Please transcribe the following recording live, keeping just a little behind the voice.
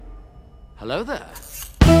Hello there.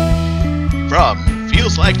 From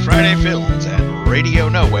Feels Like Friday Films and Radio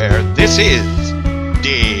Nowhere, this is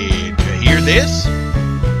Did You Hear This?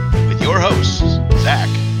 With your hosts, Zach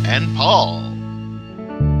and Paul.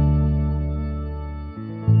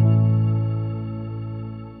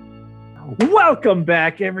 Welcome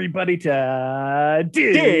back, everybody, to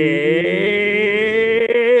Did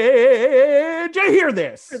You Hear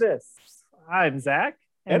This? I'm Zach,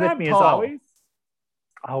 and with I'm me Paul. as always.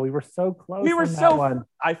 Oh, we were so close. We were on that so one.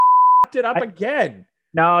 I f***ed it up again.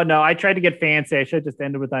 No, I tried to get fancy. I should have just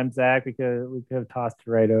ended with I'm Zach because we could have tossed it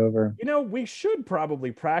right over. You know, we should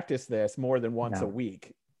probably practice this more than once No. a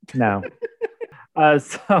week. No.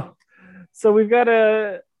 So we've got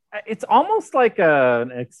it's almost like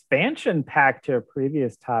an expansion pack to a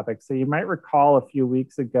previous topic. So you might recall a few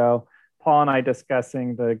weeks ago, Paul and I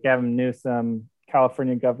discussing the Gavin Newsom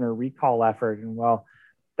California governor recall effort. And well,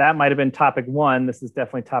 that might have been topic one. This is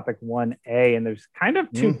definitely topic 1A. And there's kind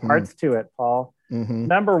of two parts to it, Paul.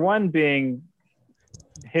 Number one being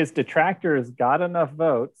his detractors got enough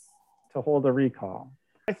votes to hold a recall.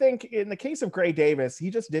 I think in the case of Gray Davis, he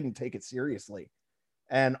just didn't take it seriously.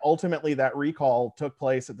 And ultimately, that recall took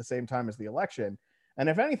place at the same time as the election. And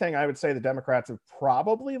if anything, I would say the Democrats have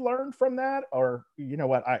probably learned from that. Or, you know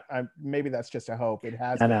what, I maybe that's just a hope. It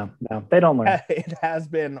has. No, they don't learn. It has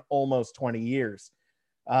been almost 20 years.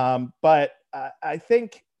 But I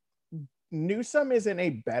think Newsom is in a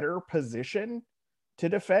better position to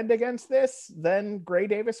defend against this than Gray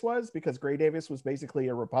Davis was, because Gray Davis was basically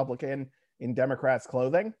a Republican in Democrats'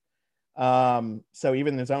 clothing. So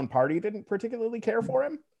even his own party didn't particularly care for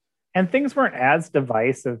him. And things weren't as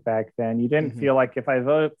divisive back then. You didn't feel like if I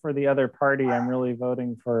vote for the other party, I'm really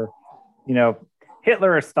voting for,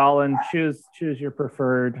 Hitler or Stalin. Choose your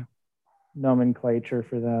preferred nomenclature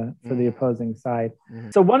for the opposing side.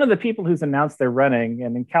 So one of the people who's announced they're running,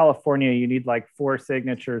 and in California, you need like 4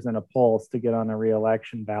 signatures and a pulse to get on a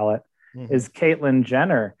re-election ballot, is Caitlyn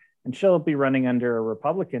Jenner. And she'll be running under a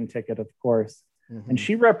Republican ticket, of course. And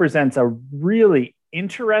she represents a really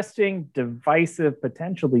interesting, divisive,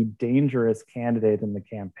 potentially dangerous candidate in the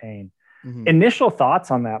campaign. Initial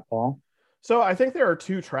thoughts on that, Paul? So I think there are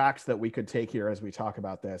 2 tracks that we could take here as we talk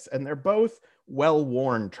about this, and they're both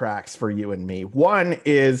well-worn tracks for you and me. One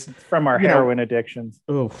is from our heroin addictions.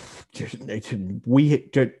 Oh,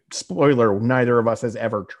 spoiler, neither of us has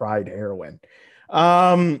ever tried heroin.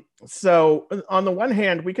 So on the one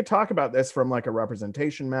hand, we could talk about this from like a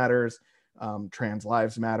representation matters, trans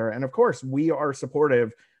lives matter. And of course, we are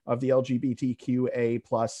supportive of the LGBTQA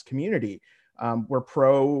plus community. We're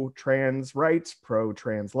pro-trans rights,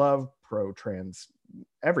 pro-trans love, pro-trans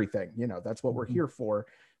everything. That's what we're here for.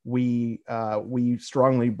 We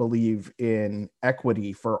strongly believe in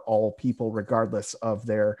equity for all people, regardless of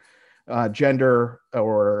their gender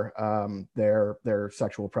or their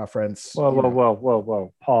sexual preference.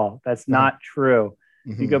 Whoa, Paul, that's not true.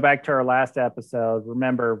 If you go back to our last episode,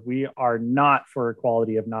 remember, we are not for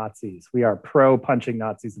equality of Nazis. We are pro punching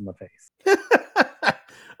Nazis in the face.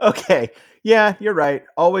 Okay. Yeah, you're right.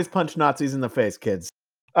 Always punch Nazis in the face, kids.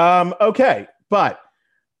 Okay. But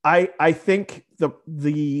I think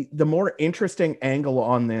the more interesting angle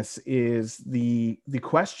on this is the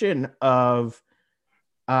question of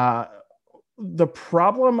the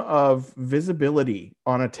problem of visibility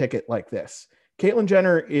on a ticket like this. Caitlyn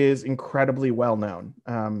Jenner is incredibly well known.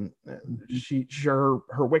 Her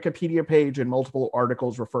Wikipedia page and multiple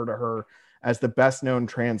articles refer to her as the best known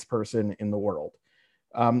trans person in the world.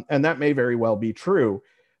 And that may very well be true.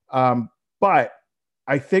 But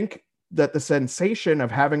I think that the sensation of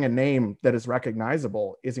having a name that is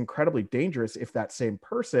recognizable is incredibly dangerous if that same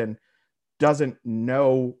person doesn't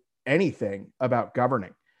know anything about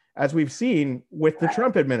governing, as we've seen with the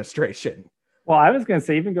Trump administration. Well, I was going to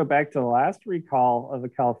say, even go back to the last recall of the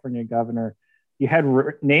California governor, you had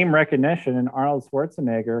name recognition in Arnold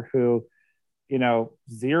Schwarzenegger, who,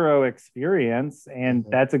 zero experience. And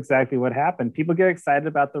that's exactly what happened. People get excited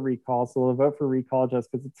about the recall, so they'll vote for recall just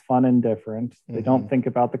because it's fun and different. They don't think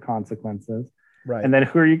about the consequences. Right. And then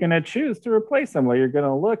who are you going to choose to replace them? Well, you're going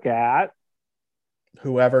to look at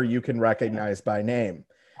whoever you can recognize by name.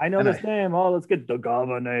 I know this name. Oh, let's get the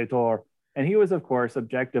governor. And he was, of course,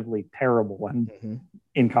 objectively terrible and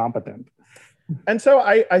incompetent. And so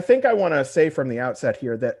I think I want to say from the outset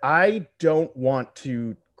here that I don't want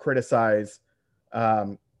to criticize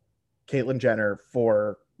Caitlyn Jenner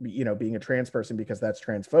for, being a trans person, because that's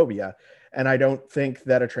transphobia. And I don't think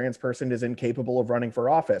that a trans person is incapable of running for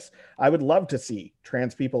office. I would love to see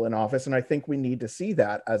trans people in office. And I think we need to see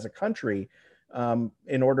that as a country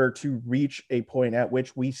in order to reach a point at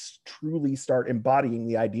which we truly start embodying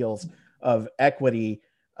the ideals of equity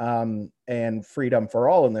and freedom for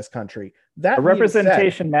all in this country. That the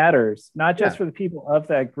representation said, matters, not just for the people of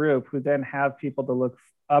that group who then have people to look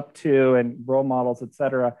up to and role models, et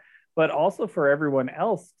cetera, but also for everyone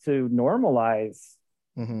else to normalize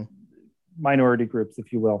minority groups,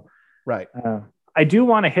 if you will. Right. I do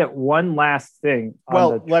want to hit one last thing.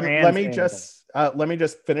 Well, let me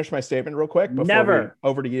just finish my statement real quick before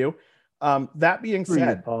over to you. That being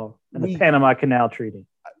said, Paul, and the Panama Canal Treaty.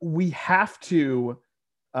 We have to,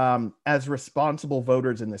 as responsible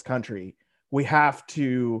voters in this country, we have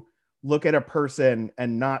to look at a person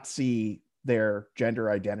and not see their gender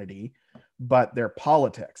identity, but their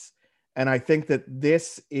politics. And I think that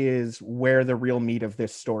this is where the real meat of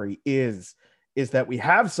this story is that we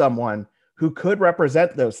have someone who could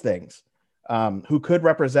represent those things, who could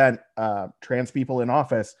represent trans people in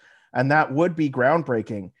office, and that would be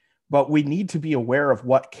groundbreaking. But we need to be aware of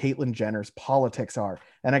what Caitlyn Jenner's politics are.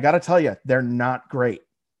 And I got to tell you, they're not great.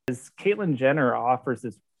 Caitlyn Jenner offers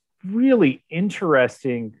this really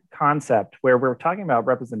interesting concept where we're talking about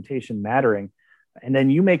representation mattering. And then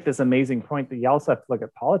you make this amazing point that you also have to look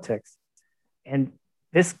at politics. And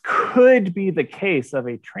this could be the case of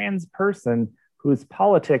a trans person whose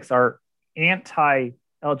politics are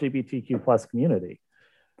anti-LGBTQ plus community.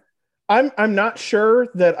 I'm not sure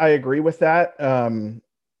that I agree with that.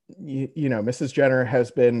 You know, Mrs. Jenner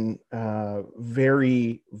has been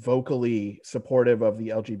very vocally supportive of the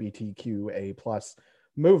LGBTQA plus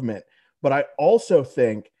movement, but I also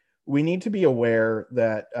think we need to be aware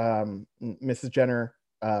that Mrs. Jenner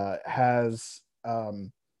has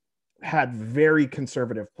had very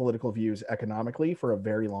conservative political views economically for a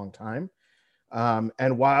very long time.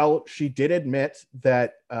 And while she did admit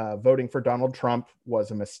that voting for Donald Trump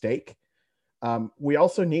was a mistake, we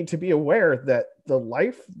also need to be aware that the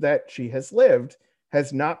life that she has lived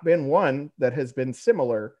has not been one that has been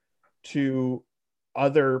similar to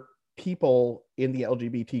other people in the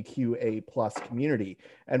LGBTQA plus community.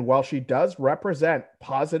 And while she does represent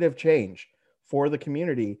positive change for the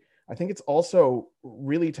community, I think it's also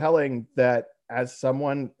really telling that as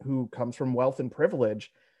someone who comes from wealth and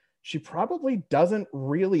privilege, she probably doesn't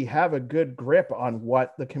really have a good grip on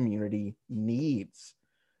what the community needs.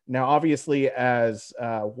 Now, obviously, as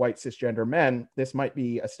white cisgender men, this might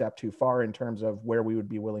be a step too far in terms of where we would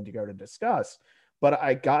be willing to go to discuss. But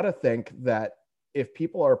I gotta think that if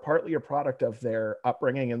people are partly a product of their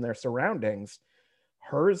upbringing and their surroundings,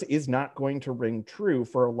 hers is not going to ring true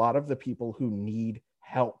for a lot of the people who need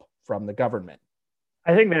help from the government.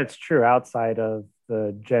 I think that's true outside of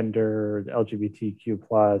the gender, LGBTQ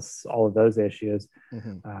plus, all of those issues.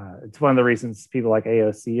 It's one of the reasons people like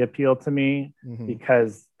AOC appeal to me,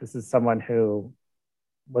 because this is someone who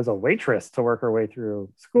was a waitress to work her way through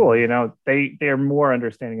school. You know, they are more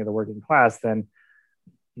understanding of the working class than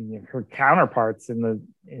her counterparts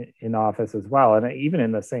in office as well, and even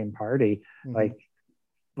in the same party. Like,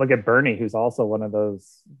 look at Bernie, who's also one of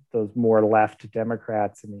those more left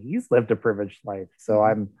Democrats, and he's lived a privileged life. So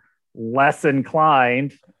I'm less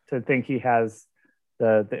inclined to think he has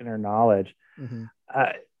the inner knowledge.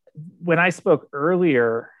 When I spoke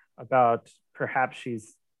earlier about perhaps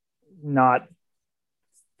she's not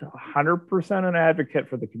 100% an advocate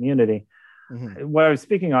for the community, what I was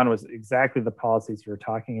speaking on was exactly the policies you were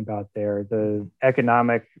talking about there, the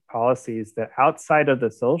economic policies that outside of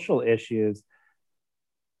the social issues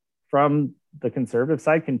from the conservative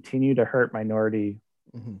side continue to hurt minority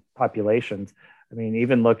populations. I mean,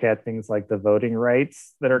 even look at things like the voting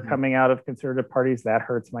rights that are coming out of conservative parties, that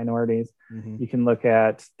hurts minorities. You can look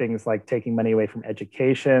at things like taking money away from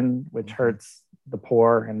education, which hurts the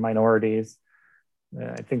poor and minorities.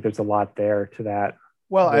 I think there's a lot there to that.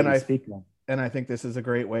 Well, and I think this is a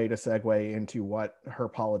great way to segue into what her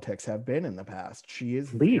politics have been in the past. She is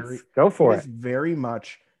very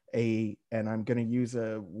much and I'm going to use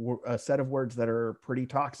a set of words that are pretty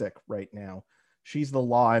toxic right now. She's the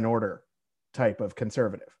law and order type of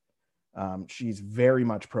conservative. She's very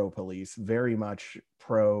much pro-police, very much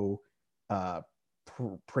pro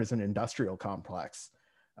prison industrial complex.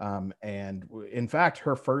 And in fact,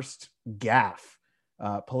 her first gaffe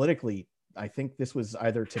politically, I think this was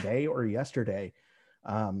either today or yesterday,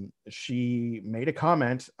 she made a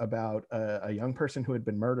comment about a young person who had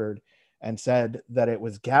been murdered and said that it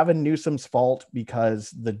was Gavin Newsom's fault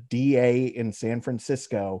because the DA in San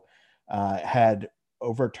Francisco had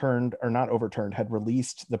released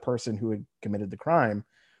the person who had committed the crime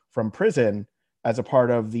from prison as a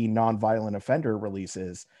part of the nonviolent offender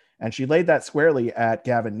releases. And she laid that squarely at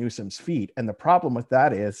Gavin Newsom's feet. And the problem with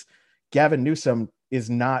that is Gavin Newsom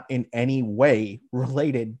is not in any way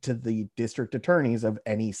related to the district attorneys of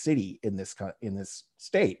any city in this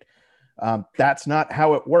state. That's not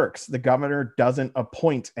how it works. The governor doesn't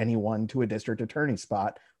appoint anyone to a district attorney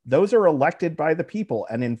spot. Those are elected by the people.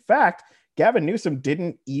 And in fact, Gavin Newsom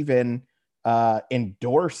didn't even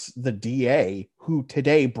endorse the DA who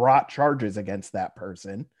today brought charges against that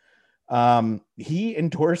person. He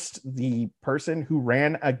endorsed the person who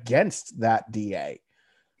ran against that DA.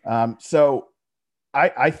 So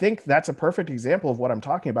I think that's a perfect example of what I'm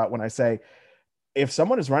talking about when I say, if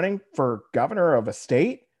someone is running for governor of a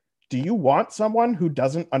state, do you want someone who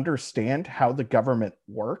doesn't understand how the government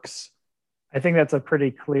works? I think that's a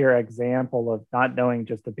pretty clear example of not knowing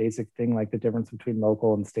just a basic thing like the difference between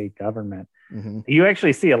local and state government. Mm-hmm. You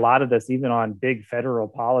actually see a lot of this even on big federal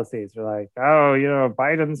policies. They're like, oh,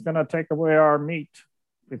 Biden's going to take away our meat,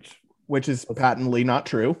 which is patently not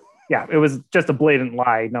true. Yeah, it was just a blatant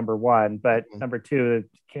lie, number one. But number two,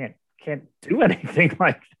 it can't do anything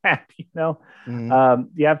like that. Mm-hmm.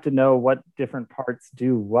 You have to know what different parts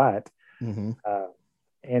do what. Mm-hmm.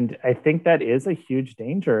 And I think that is a huge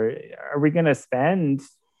danger. Are we going to spend,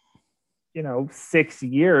 6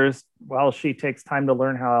 years while she takes time to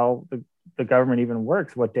learn how the government even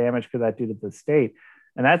works? What damage could that do to the state?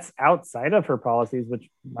 And that's outside of her policies, which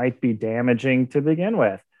might be damaging to begin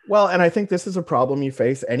with. Well, and I think this is a problem you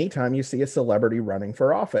face anytime you see a celebrity running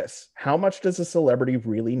for office. How much does a celebrity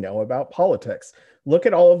really know about politics? Look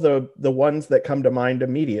at all of the ones that come to mind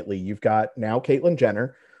immediately. You've got now Caitlyn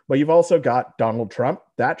Jenner, but you've also got Donald Trump.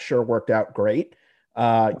 That sure worked out great.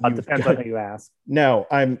 It depends on who you ask. No,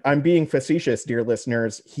 I'm being facetious, dear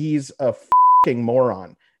listeners. He's a fucking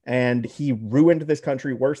moron, and he ruined this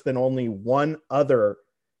country worse than only one other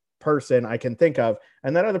person I can think of.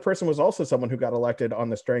 And that other person was also someone who got elected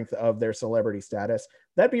on the strength of their celebrity status.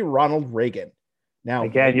 That'd be Ronald Reagan. Now,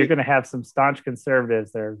 again, you're going to have some staunch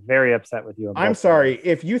conservatives that are very upset with you. I'm sorry.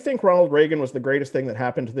 If you think Ronald Reagan was the greatest thing that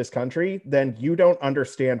happened to this country, then you don't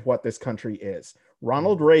understand what this country is.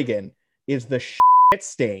 Ronald Reagan is the shit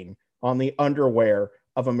stain on the underwear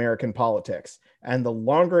of American politics. And the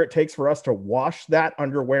longer it takes for us to wash that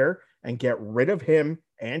underwear and get rid of him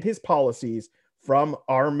and his policies from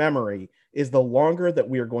our memory is the longer that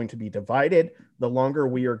we are going to be divided, the longer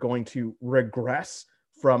we are going to regress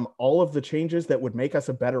from all of the changes that would make us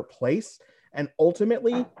a better place, and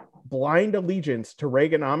ultimately blind allegiance to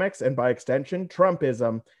Reaganomics and by extension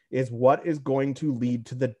Trumpism is what is going to lead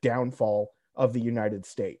to the downfall of the United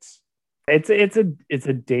States. It's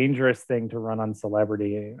a dangerous thing to run on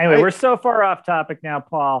celebrity. Anyway, we're so far off topic now,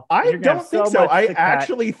 Paul. I don't think so. I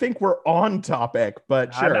actually think we're on topic,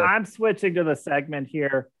 but sure. I'm switching to the segment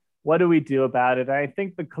here. What do we do about it? I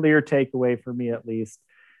think the clear takeaway for me, at least,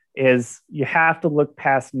 is you have to look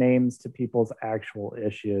past names to people's actual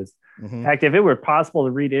issues. Mm-hmm. In fact, if it were possible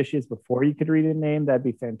to read issues before you could read a name, that'd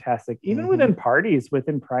be fantastic. Even within parties,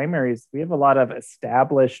 within primaries, we have a lot of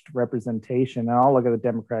established representation. And I'll look at the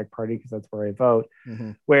Democratic Party because that's where I vote,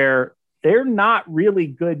 where they're not really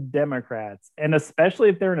good Democrats. And especially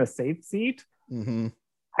if they're in a safe seat,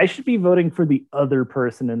 I should be voting for the other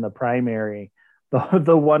person in the primary,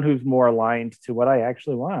 the one who's more aligned to what I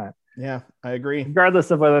actually want. Yeah, I agree.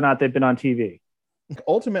 Regardless of whether or not they've been on TV.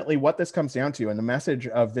 Ultimately, what this comes down to, and the message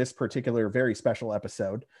of this particular very special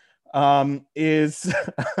episode, is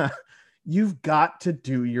you've got to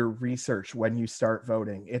do your research when you start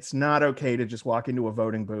voting. It's not okay to just walk into a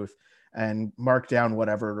voting booth and mark down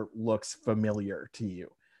whatever looks familiar to you.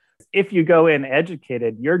 If you go in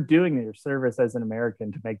educated, you're doing your service as an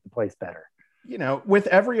American to make the place better. With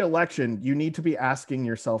every election, you need to be asking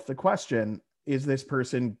yourself the question, is this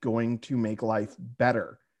person going to make life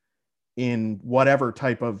better in whatever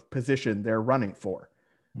type of position they're running for?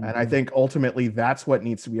 And I think ultimately that's what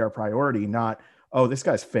needs to be our priority, not, oh, this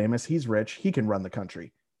guy's famous, he's rich, he can run the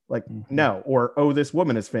country. Like, no, or, oh, this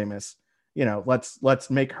woman is famous,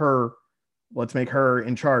 let's make her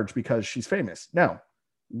in charge because she's famous. No.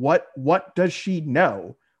 What does she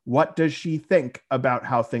know? What does she think about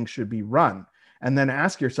how things should be run? And then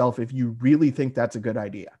ask yourself if you really think that's a good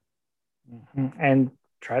idea. And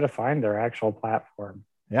try to find their actual platform.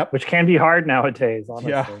 Yep. Which can be hard nowadays,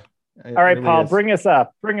 honestly. Yeah, all right, really Paul, is. bring us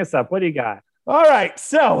up. What do you got? All right.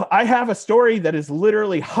 So I have a story that is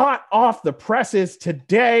literally hot off the presses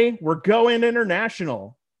today. We're going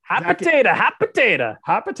international. Hot potato. Hot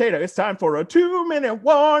potato. It's time for a 2-minute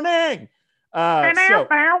warning. So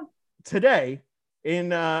today,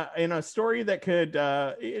 in a story that could,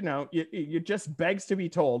 it just begs to be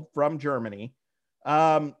told from Germany.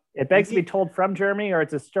 It begs to be told from Germany, or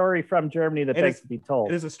it's a story from Germany that begs to be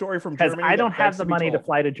told? It is a story from Germany. Because I don't have the money to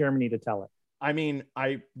fly to Germany to tell it. I mean,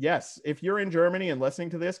 yes, if you're in Germany and listening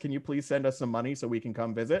to this, can you please send us some money so we can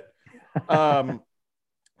come visit?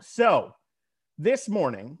 So this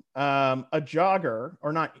morning, a jogger,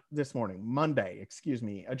 or not this morning, Monday, excuse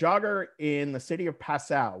me, a jogger in the city of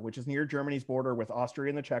Passau, which is near Germany's border with Austria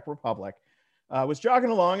and the Czech Republic, was jogging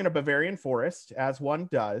along in a Bavarian forest, as one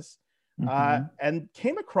does, and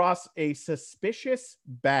came across a suspicious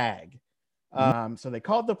bag. So they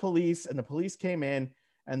called the police, and the police came in.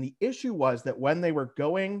 And the issue was that when they were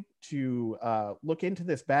going to look into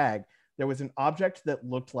this bag, there was an object that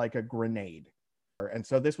looked like a grenade. And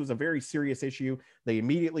so this was a very serious issue. They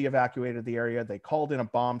immediately evacuated the area. They called in a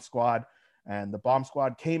bomb squad, and the bomb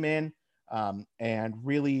squad came in and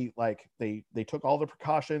really, like, they took all the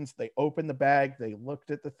precautions. They opened the bag. They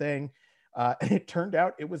looked at the thing. And it turned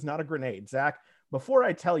out it was not a grenade. Zach, before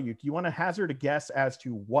I tell you, do you want to hazard a guess as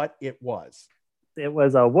to what it was? It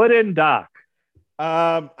was a wooden dock.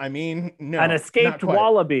 I mean, no. An escaped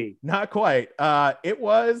wallaby. Not quite. It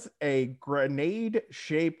was a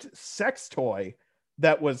grenade-shaped sex toy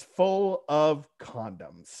that was full of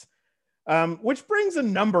condoms. Which brings a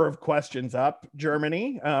number of questions up,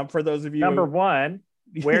 Germany, for those of you. Number one,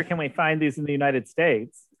 where can we find these in the United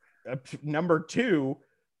States? Number two,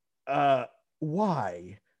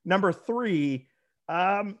 why? Number three,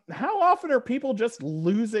 how often are people just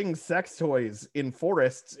losing sex toys in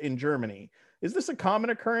forests in Germany? Is this a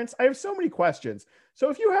common occurrence? I have so many questions.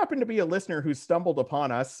 So if you happen to be a listener who stumbled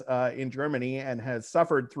upon us in Germany and has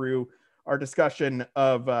suffered through our discussion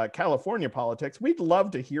of California politics, we'd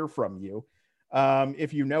love to hear from you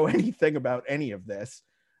if you know anything about any of this.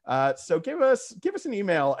 So give us an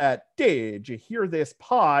email at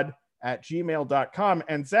didyouhearthispod@gmail.com.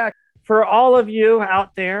 And Zach, for all of you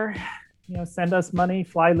out there, send us money,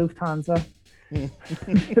 fly Lufthansa.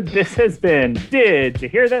 This has been Did You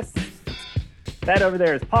Hear This? That over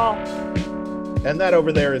there is Paul. And that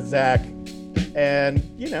over there is Zach. And,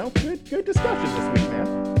 good discussion this week,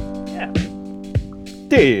 man. Yeah.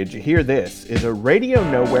 Did You Hear This is a Radio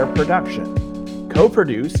Nowhere production,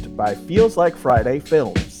 co-produced by Feels Like Friday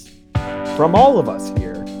Films. From all of us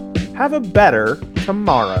here, have a better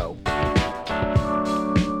tomorrow.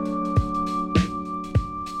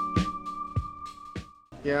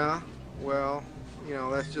 Yeah, well,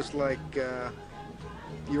 that's just like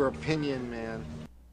your opinion, man.